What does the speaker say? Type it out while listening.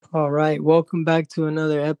All right, welcome back to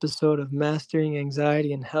another episode of Mastering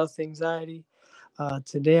Anxiety and Health Anxiety.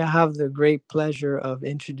 Today, I have the great pleasure of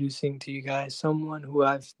introducing to you guys someone who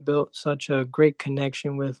I've built such a great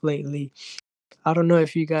connection with lately. I don't know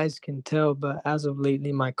if you guys can tell, but as of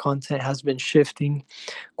lately, my content has been shifting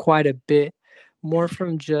quite a bit, more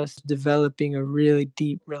from just developing a really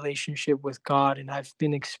deep relationship with God. And I've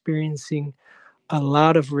been experiencing a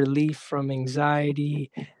lot of relief from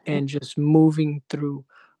anxiety and just moving through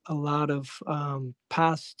a lot of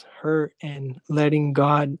past hurt and letting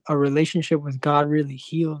God, a relationship with God, really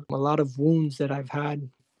heal a lot of wounds that I've had.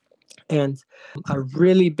 And I've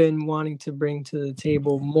really been wanting to bring to the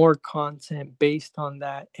table more content based on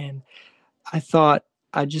that. And I thought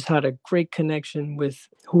I just had a great connection with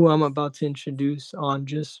who I'm about to introduce on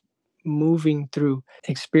just moving through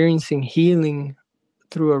experiencing healing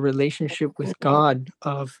through a relationship with God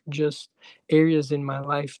of just areas in my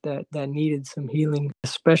life that needed some healing,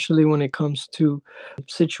 especially when it comes to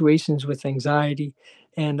situations with anxiety.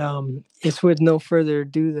 And it's with no further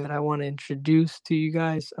ado that I want to introduce to you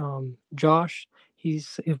guys Josh.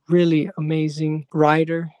 He's a really amazing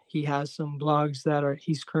writer. He has some blogs that are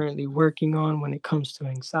he's currently working on when it comes to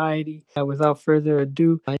anxiety. Without further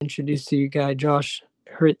ado, I introduce to you guy Josh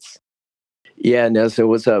Hritz. Yeah, Nelson,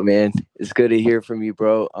 what's up, man? It's good to hear from you,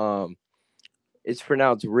 bro. It's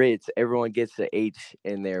pronounced Ritz. Everyone gets the H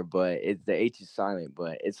in there, but the H is silent,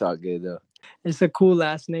 but it's all good though. It's a cool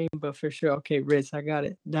last name, but for sure. Okay, Ritz, I got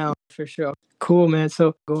it down for sure. Cool, man.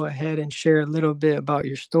 So go ahead and share a little bit about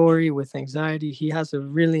your story with anxiety. He has a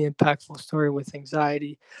really impactful story with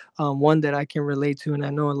anxiety, one that I can relate to. And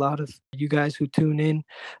I know a lot of you guys who tune in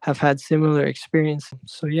have had similar experience.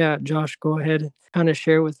 So, yeah, Josh, go ahead and kind of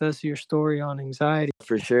share with us your story on anxiety.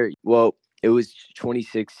 For sure. Well, it was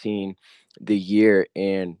 2016, the year,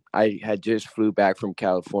 and I had just flew back from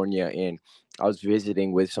California, and I was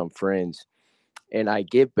visiting with some friends. And I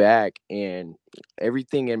get back, and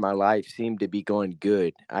everything in my life seemed to be going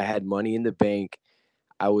good. I had money in the bank.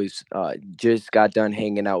 I was just got done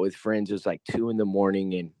hanging out with friends. It was like 2 in the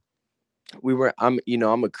morning, and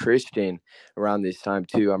I'm a Christian around this time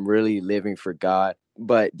too. I'm really living for God.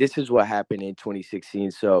 But this is what happened in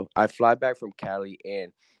 2016. So I fly back from Cali,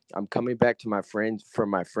 and I'm coming back to my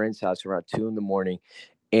friend's house around 2 in the morning.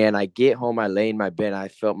 And I get home, I lay in my bed, and I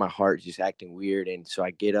felt my heart just acting weird. And so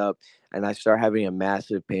I get up and I start having a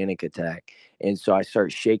massive panic attack. And so I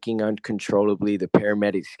start shaking uncontrollably. The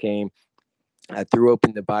paramedics came. I threw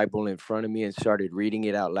open the Bible in front of me and started reading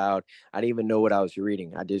it out loud. I didn't even know what I was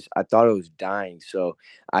reading. I thought I was dying. So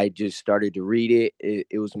I just started to read it.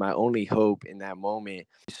 It was my only hope in that moment.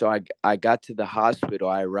 So I got to the hospital.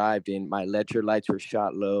 I arrived and my electrolytes were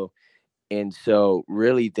shot low. And so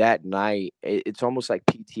really that night, it's almost like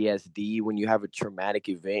PTSD when you have a traumatic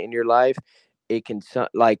event in your life. It can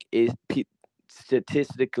like it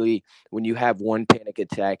statistically, when you have one panic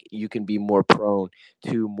attack, you can be more prone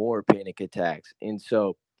to more panic attacks. And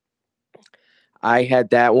so I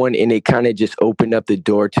had that one, and it kind of just opened up the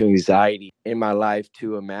door to anxiety in my life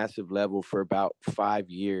to a massive level for about 5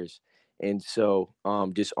 years. And so,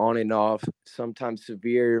 just on and off, sometimes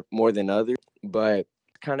severe more than others, but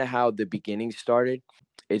kind of how the beginning started.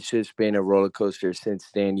 It's just been a roller coaster since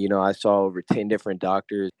then. I saw over 10 different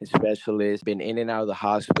doctors and specialists, been in and out of the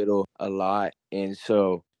hospital a lot. And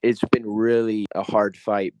so it's been really a hard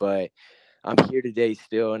fight, but I'm here today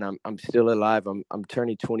still, and I'm still alive. I'm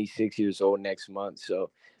turning 26 years old next month,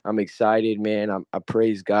 so I'm excited, man. I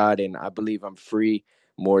praise God, and I believe I'm free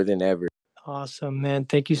more than ever. Awesome, man.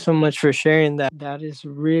 Thank you so much for sharing that. That is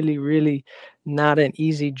really, really not an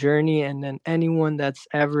easy journey. And then anyone that's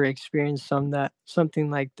ever experienced something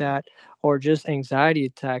like that, or just anxiety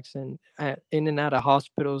attacks and in and out of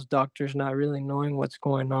hospitals, doctors not really knowing what's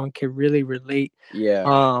going on, can really relate.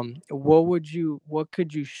 Yeah, What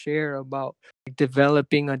could you share about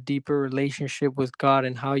developing a deeper relationship with God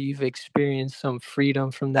and how you've experienced some freedom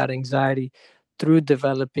from that anxiety through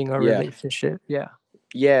developing a yeah, relationship? Yeah.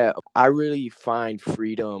 yeah. I really find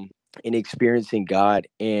freedom in experiencing God,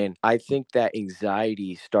 and I think that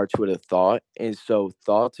anxiety starts with a thought, and so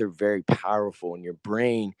thoughts are very powerful, and your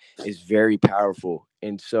brain is very powerful,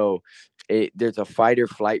 and so there's a fight or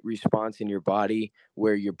flight response in your body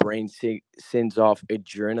where your brain sends off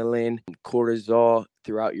adrenaline, cortisol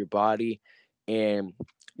throughout your body, and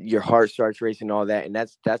your heart starts racing, all that, and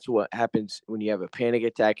that's what happens when you have a panic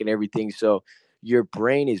attack and everything. So your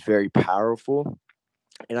brain is very powerful,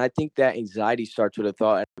 and I think that anxiety starts with a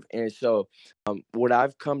thought. And so, what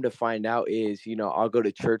I've come to find out is, I'll go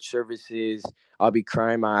to church services, I'll be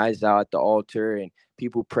crying my eyes out at the altar, and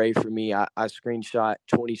people pray for me. I screenshot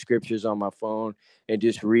 20 scriptures on my phone and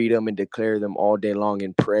just read them and declare them all day long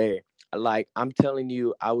in prayer. Like, I'm telling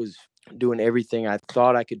you, I was doing everything I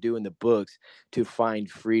thought I could do in the books to find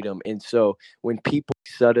freedom. And so when people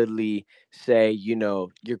suddenly say, you're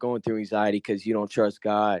going through anxiety because you don't trust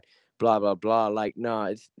God, blah blah blah, like,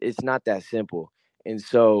 no, it's not that simple. And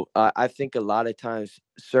so I think a lot of times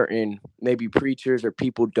certain maybe preachers or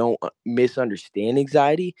people don't misunderstand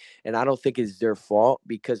anxiety, and I don't think it's their fault,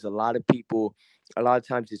 because a lot of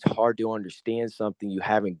times it's hard to understand something you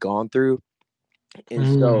haven't gone through. And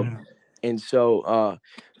so Mm.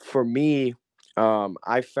 for me,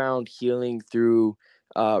 I found healing through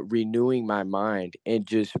renewing my mind and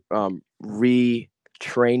just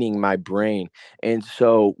retraining my brain. And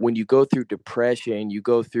so when you go through depression, you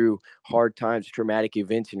go through hard times, traumatic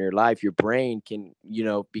events in your life, your brain can,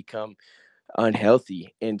 become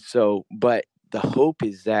unhealthy. And so, but the hope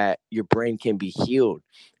is that your brain can be healed.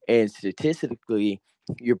 And statistically,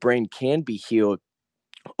 your brain can be healed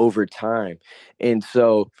over time. And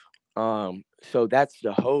so that's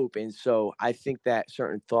the hope. And so I think that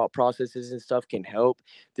certain thought processes and stuff can help.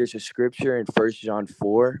 There's a scripture in First John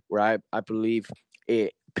 4 where I believe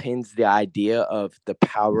it pins the idea of the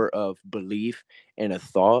power of belief in a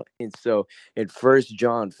thought. And so in First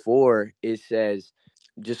John 4 it says,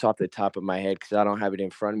 just off the top of my head because I don't have it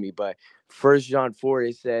in front of me, but First John 4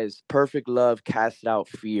 it says, perfect love casts out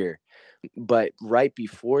fear. But right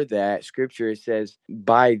before that scripture, it says,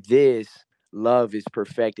 by this love is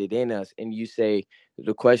perfected in us. And you say,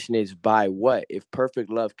 the question is, by what? If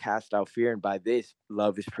perfect love casts out fear, and by this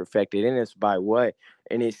love is perfected in us, by what?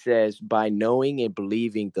 And it says, by knowing and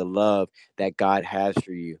believing the love that God has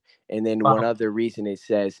for you. And then one Wow. other reason it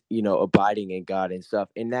says, abiding in God and stuff.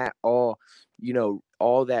 And that all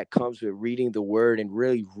that comes with reading the word and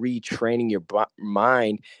really retraining your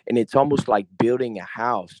mind. And it's almost like building a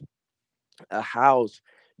house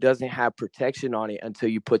doesn't have protection on it until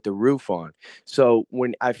you put the roof on. So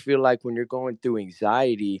when I feel like when you're going through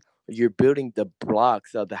anxiety, you're building the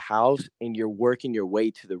blocks of the house and you're working your way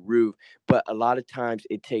to the roof. But a lot of times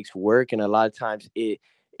it takes work, and a lot of times it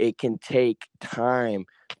can take time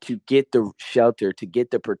to get the shelter, to get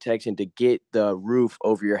the protection, to get the roof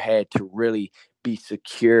over your head, to really be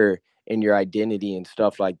secure in your identity and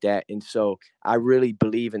stuff like that. And so I really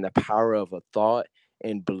believe in the power of a thought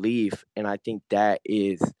and belief. And I think that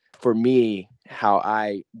is, for me, how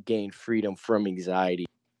I gain freedom from anxiety.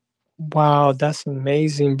 Wow, that's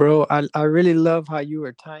amazing, bro. I really love how you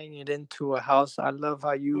were tying it into a house. I love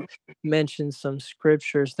how you mentioned some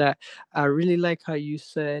scriptures that I really like how you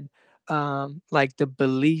said like the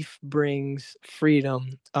belief brings freedom.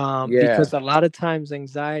 Yeah, Because a lot of times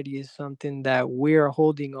anxiety is something that we're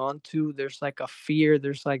holding on to. There's like a fear,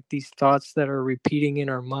 there's like these thoughts that are repeating in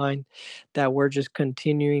our mind that we're just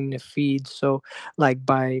continuing to feed. So like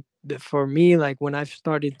for me, like when I've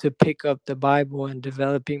started to pick up the Bible and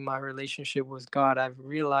developing my relationship with God, I've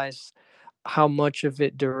realized how much of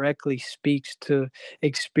it directly speaks to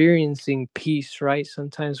experiencing peace, right?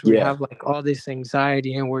 Sometimes we yeah, have like all this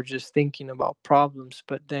anxiety and we're just thinking about problems,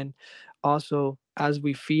 but then also as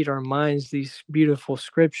we feed our minds these beautiful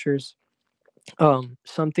scriptures,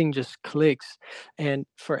 something just clicks. And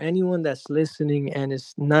for anyone that's listening and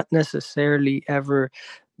is not necessarily ever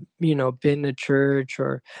been to church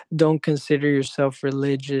or don't consider yourself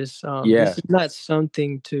religious, yeah, this is not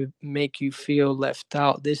something to make you feel left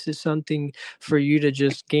out. This is something for you to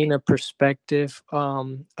just gain a perspective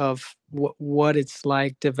of what it's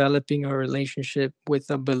like developing a relationship with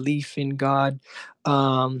a belief in God.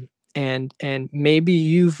 And maybe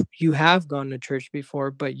you have gone to church before,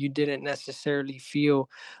 but you didn't necessarily feel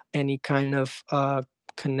any kind of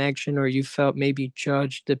connection, or you felt maybe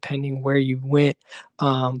judged depending where you went.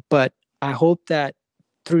 But I hope that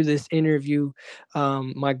through this interview,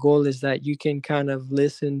 my goal is that you can kind of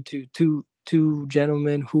listen to two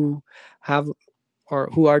gentlemen who have or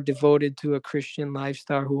who are devoted to a Christian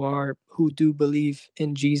lifestyle, who do believe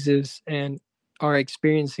in Jesus and are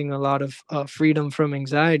experiencing a lot of freedom from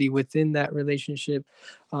anxiety within that relationship.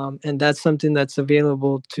 And that's something that's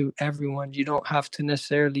available to everyone. You don't have to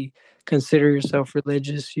necessarily consider yourself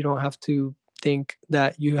religious. You don't have to think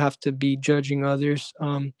that you have to be judging others.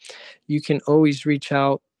 You can always reach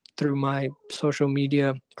out through my social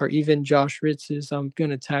media, or even Josh Ritz's. I'm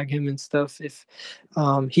gonna tag him and stuff. If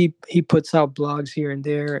he puts out blogs here and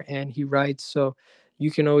there, and he writes, so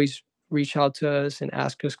you can always reach out to us and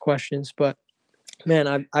ask us questions. But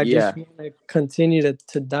man, I just yeah, want to continue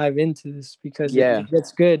to dive into this because yeah, it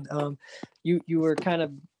gets good. You were kind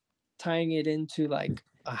of tying it into like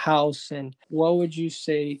a house, and what would you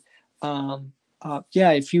say?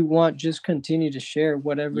 Yeah, if you want, just continue to share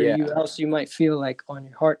whatever Yeah, you else you might feel like on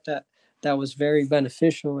your heart that was very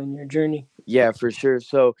beneficial in your journey. yeah, for sure.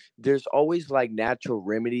 So there's always like natural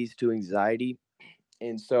remedies to anxiety.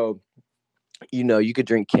 And so, you could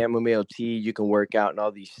drink chamomile tea, you can work out and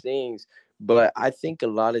all these things. But I think a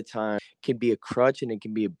lot of times can be a crutch and it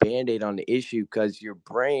can be a band-aid on the issue because your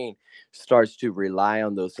brain starts to rely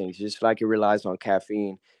on those things, just like it relies on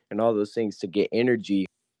caffeine and all those things to get energy.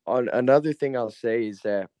 On another thing I'll say is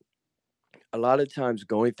that a lot of times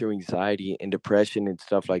going through anxiety and depression and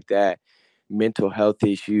stuff like that, mental health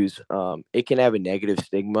issues, it can have a negative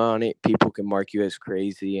stigma on it. People can mark you as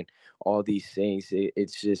crazy and all these things.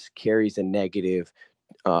 It's just carries a negative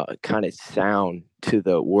kind of sound to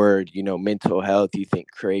the word, mental health. You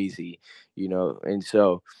think crazy, and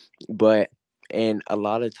so, but, and a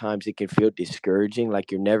lot of times it can feel discouraging,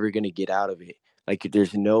 like you're never going to get out of it. Like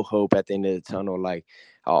there's no hope at the end of the tunnel. Like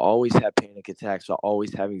I'll always have panic attacks. I'll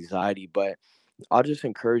always have anxiety, but I'll just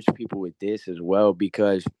encourage people with this as well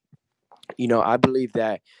because I believe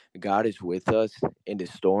that God is with us in the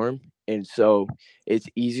storm. And so it's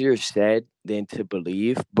easier said than to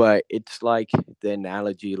believe, but it's like the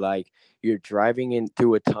analogy, like you're driving in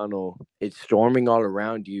through a tunnel, it's storming all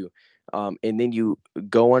around you. And then you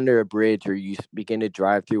go under a bridge or you begin to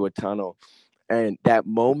drive through a tunnel. And that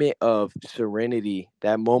moment of serenity,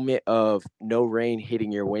 that moment of no rain hitting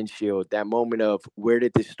your windshield, that moment of where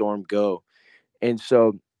did this storm go? And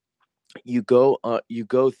so you go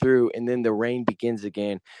through and then the rain begins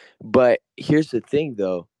again. But here's the thing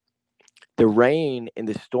though, the rain and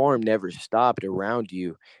the storm never stopped around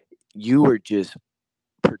you. You were just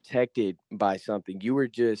protected by something. You were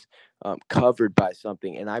just covered by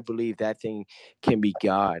something. And I believe that thing can be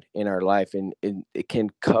God in our life, and it can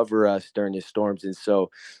cover us during the storms. And so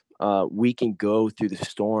we can go through the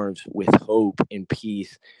storms with hope and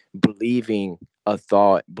peace, believing a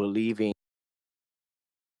thought, believing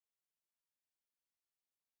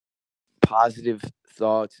positive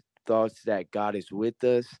thoughts that God is with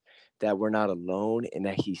us, that we're not alone, and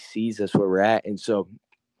that He sees us where we're at. And so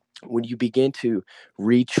when you begin to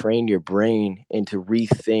retrain your brain and to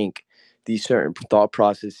rethink these certain thought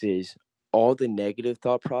processes, all the negative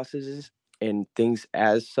thought processes and things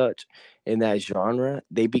as such in that genre,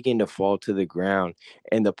 they begin to fall to the ground.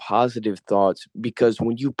 And the positive thoughts, because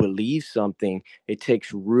when you believe something, it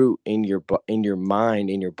takes root in in your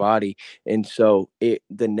mind, in your body. And so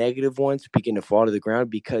the negative ones begin to fall to the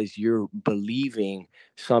ground because you're believing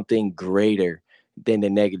something greater than the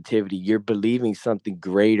negativity. You're believing something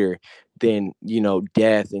greater than,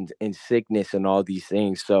 death and sickness and all these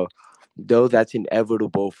things. So though that's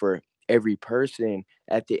inevitable for every person,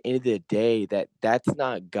 at the end of the day, that's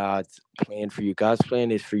not God's plan for you. God's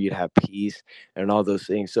plan is for you to have peace and all those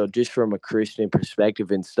things. So just from a Christian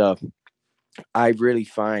perspective and stuff, I really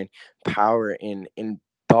find power in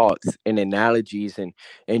thoughts and analogies,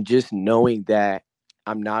 and just knowing that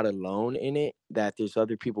I'm not alone in it, that there's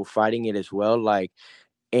other people fighting it as well. Like,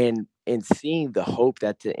 and seeing the hope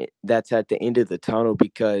that's at the end of the tunnel,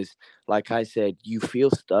 because like I said, you feel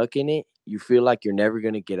stuck in it, you feel like you're never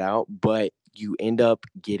going to get out, but you end up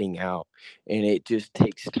getting out. And it just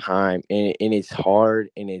takes time, and it's hard,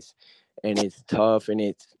 and it's tough, and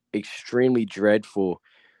it's extremely dreadful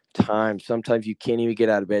times. Sometimes you can't even get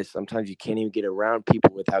out of bed, sometimes you can't even get around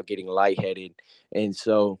people without getting lightheaded, and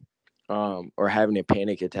so or having a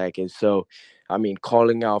panic attack. And so I mean,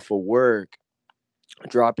 calling out for work,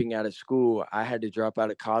 dropping out of school. I had to drop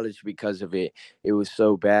out of college because of it. It was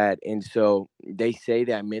so bad. And so they say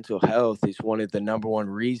that mental health is one of the number one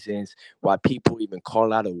reasons why people even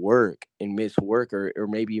call out of work and miss work, or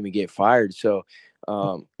maybe even get fired. So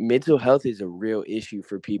mental health is a real issue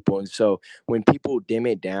for people. And so when people dim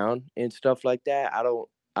it down and stuff like that, I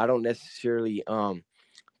don't necessarily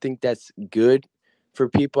think that's good for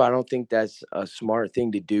people. I don't think that's a smart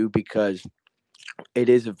thing to do, because it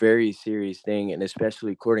is a very serious thing, and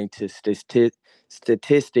especially according to statistics,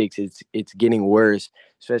 it's getting worse,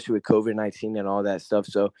 especially with COVID-19 and all that stuff.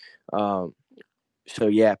 Um, so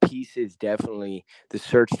yeah, peace is definitely the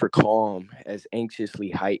search for calm as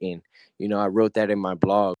anxiously heightened. I wrote that in my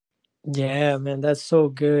blog. Yeah, man, that's so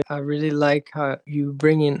good. I really like how you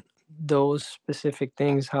bring in those specific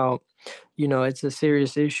things, how, it's a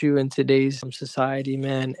serious issue in today's society,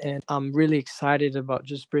 man. And I'm really excited about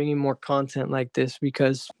just bringing more content like this,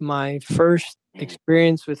 because my first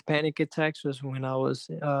experience with panic attacks was when I was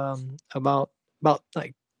about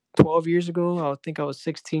like 12 years ago. I think I was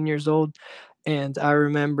 16 years old. And I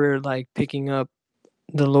remember like picking up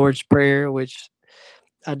the Lord's Prayer, which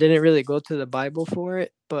I didn't really go to the Bible for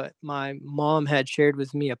it, but my mom had shared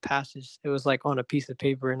with me a passage. It was like on a piece of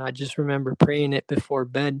paper, and I just remember praying it before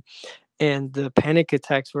bed, and the panic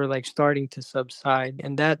attacks were like starting to subside,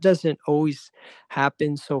 and that doesn't always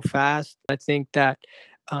happen so fast. I think that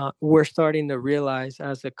we're starting to realize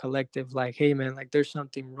as a collective, like, hey man, like there's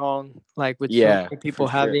something wrong, like with so Yeah, many for people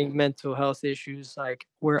sure. having mental health issues. Like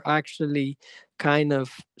we're actually kind of,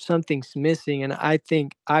 something's missing. And I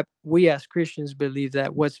think we as Christians believe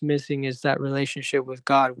that what's missing is that relationship with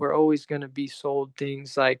God. We're always going to be sold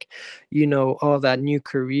things like, all that new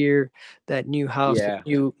career, that new house, that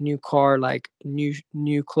Yeah, new car, like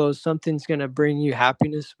new clothes. Something's gonna bring you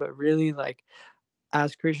happiness, but really, like,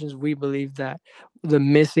 as Christians, we believe that the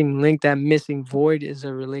missing link, that missing void, is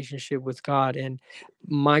a relationship with God. And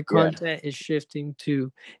my yeah, content is shifting to,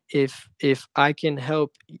 if I can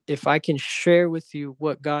help, if I can share with you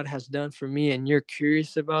what God has done for me, and you're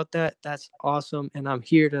curious about that, that's awesome. And I'm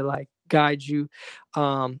here to like guide you.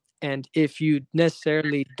 And if you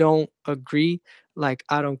necessarily don't agree, like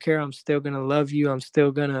I don't care. I'm still gonna love you. I'm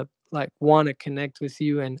still gonna like want to connect with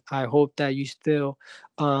you. And I hope that you still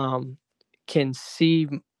um can see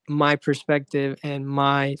my perspective and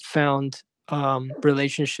my found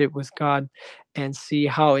relationship with God, and see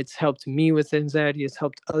how it's helped me with anxiety, it's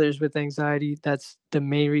helped others with anxiety. That's the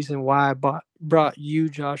main reason why brought you,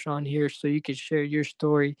 Josh, on here, so you could share your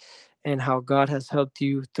story and how God has helped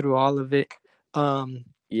you through all of it. Um,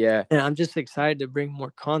 yeah. and I'm just excited to bring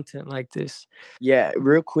more content like this. Yeah,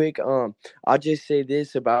 real quick, I'll just say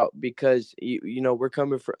this about, because we're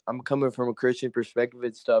coming from I'm coming from a Christian perspective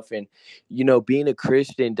and stuff, and being a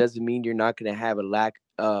Christian doesn't mean you're not gonna have a lack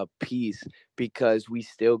of peace, because we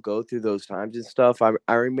still go through those times and stuff.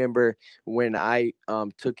 I remember when I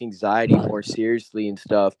took anxiety more seriously and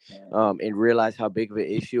stuff, and realized how big of an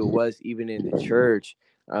issue it was, even in the church,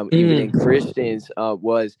 even in Mm. Christians,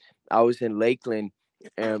 was I was in Lakeland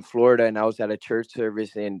in Florida, and I was at a church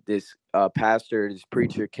service, and this pastor, this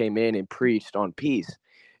preacher came in and preached on peace.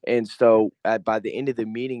 And so by the end of the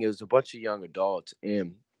meeting, it was a bunch of young adults.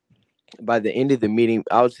 And by the end of the meeting,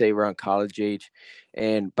 I would say around college age.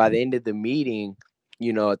 And by the end of the meeting,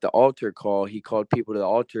 at the altar call, he called people to the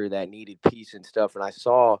altar that needed peace and stuff. And I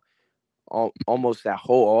saw almost that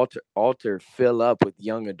whole altar fill up with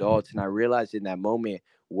young adults, and I realized in that moment,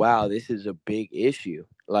 wow, this is a big issue,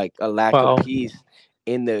 like a lack of Wow. peace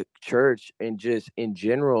in the church and just in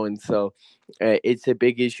general. And so it's a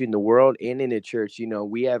big issue in the world and in the church.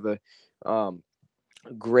 We have a um,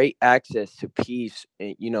 great access to peace,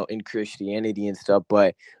 in Christianity and stuff,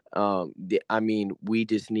 but I mean, we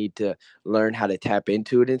just need to learn how to tap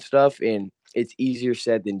into it and stuff, and it's easier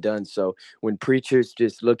said than done. So when preachers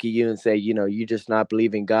just look at you and say, you just not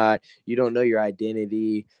believe in God, you don't know your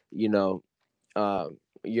identity, you're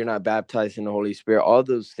not baptized in the Holy Spirit, all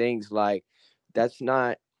those things, like, that's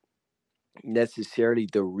not necessarily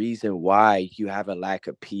the reason why you have a lack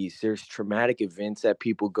of peace. There's traumatic events that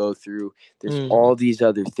people go through. There's Mm. all these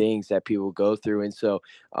other things that people go through, and so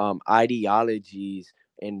ideologies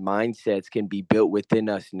and mindsets can be built within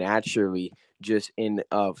us naturally, just in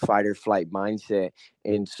a fight or flight mindset.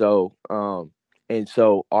 And so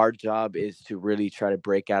our job is to really try to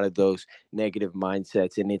break out of those negative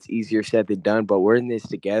mindsets, and it's easier said than done, but we're in this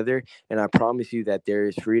together, and I promise you that there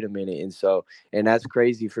is freedom in it. And that's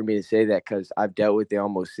crazy for me to say that, because I've dealt with it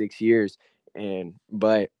almost 6 years, and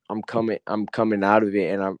but I'm coming out of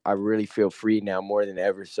it, and I really feel free now more than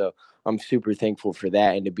ever. So I'm super thankful for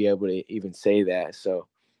that, and to be able to even say that. So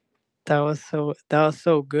That was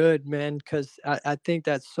so good, man. Because I think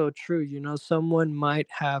that's so true. Someone might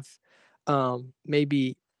have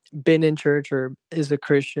maybe been in church or is a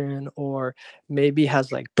Christian, or maybe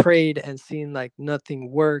has like prayed and seen like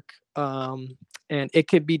nothing work. And it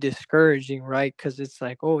could be discouraging, right? Because it's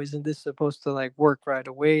like, oh, isn't this supposed to like work right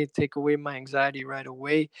away, take away my anxiety right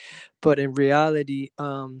away? But in reality,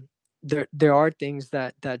 there are things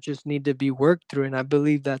that just need to be worked through. And I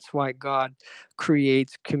believe that's why God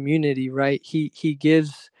creates community, right? He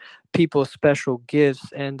gives people special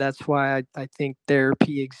gifts, and that's why I think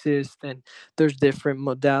therapy exists. And there's different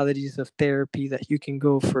modalities of therapy that you can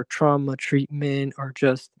go for trauma treatment, or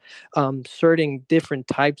just certain different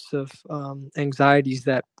types of anxieties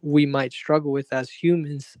that we might struggle with as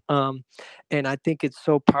humans. And I think it's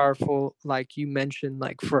so powerful, like you mentioned,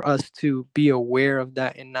 like for us to be aware of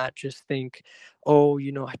that and not just think, oh,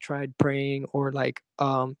 I tried praying, or like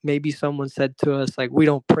maybe someone said to us like we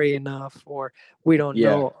don't pray enough, or we don't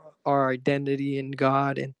yeah, know our identity in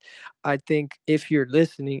God. And I think if you're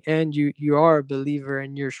listening and you are a believer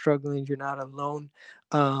and you're struggling, you're not alone.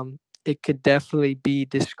 It could definitely be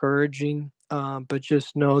discouraging. but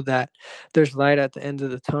just know that there's light at the end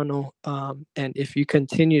of the tunnel. And if you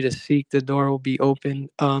continue to seek, the door will be open.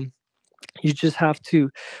 You just have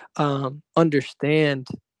to understand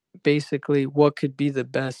basically what could be the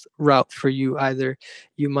best route for you. Either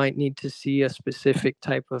you might need to see a specific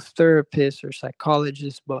type of therapist or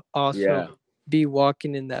psychologist, but also Yeah, be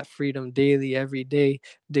walking in that freedom daily, every day.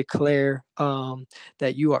 Declare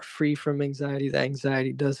that you are free from anxiety, that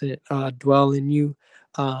anxiety doesn't dwell in you.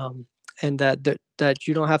 And that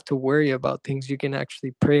you don't have to worry about things. You can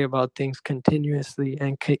actually pray about things continuously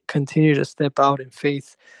and continue to step out in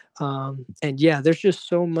faith. And yeah, there's just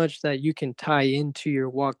so much that you can tie into your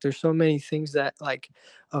walk. There's so many things that like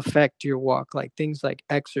affect your walk, like things like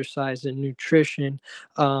exercise and nutrition,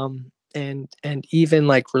 and even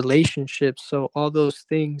like relationships. So all those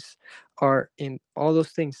things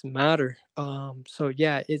matter. So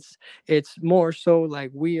yeah, it's more so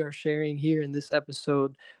like we are sharing here in this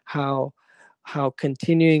episode how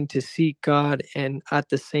continuing to seek God, and at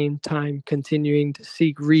the same time continuing to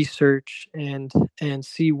seek research and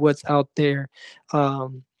see what's out there,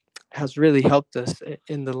 has really helped us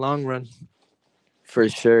in the long run. for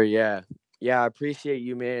sure. Yeah, yeah. I appreciate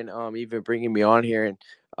you, man. Even bringing me on here and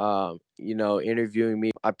interviewing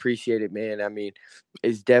me. I appreciate it, man. I mean,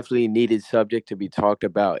 it's definitely a needed subject to be talked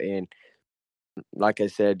about, and like I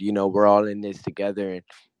said, we're all in this together, and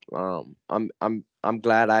I'm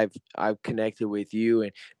glad I've connected with you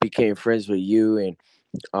and became friends with you, and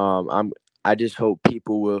I just hope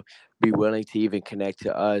people will be willing to even connect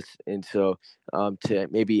to us, and so to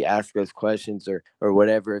maybe ask us questions or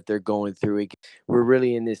whatever if they're going through it. We're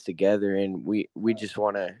really in this together, and we just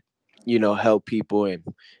want to help people in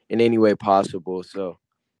any way possible. So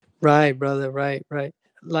Right, brother. Right.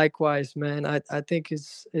 Likewise, man. I think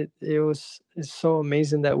it's so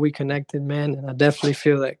amazing that we connected, man. And I definitely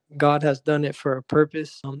feel that God has done it for a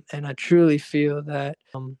purpose. And I truly feel that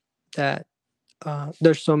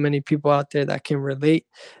there's so many people out there that can relate.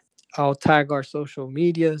 I'll tag our social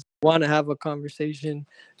medias. Want to have a conversation?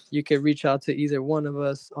 You can reach out to either one of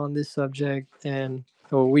us on this subject, and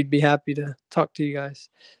we'd be happy to talk to you guys.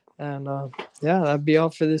 And yeah, that'd be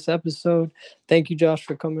all for this episode. Thank you, Josh,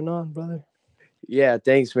 for coming on, brother. yeah,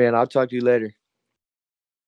 thanks, man. I'll talk to you later.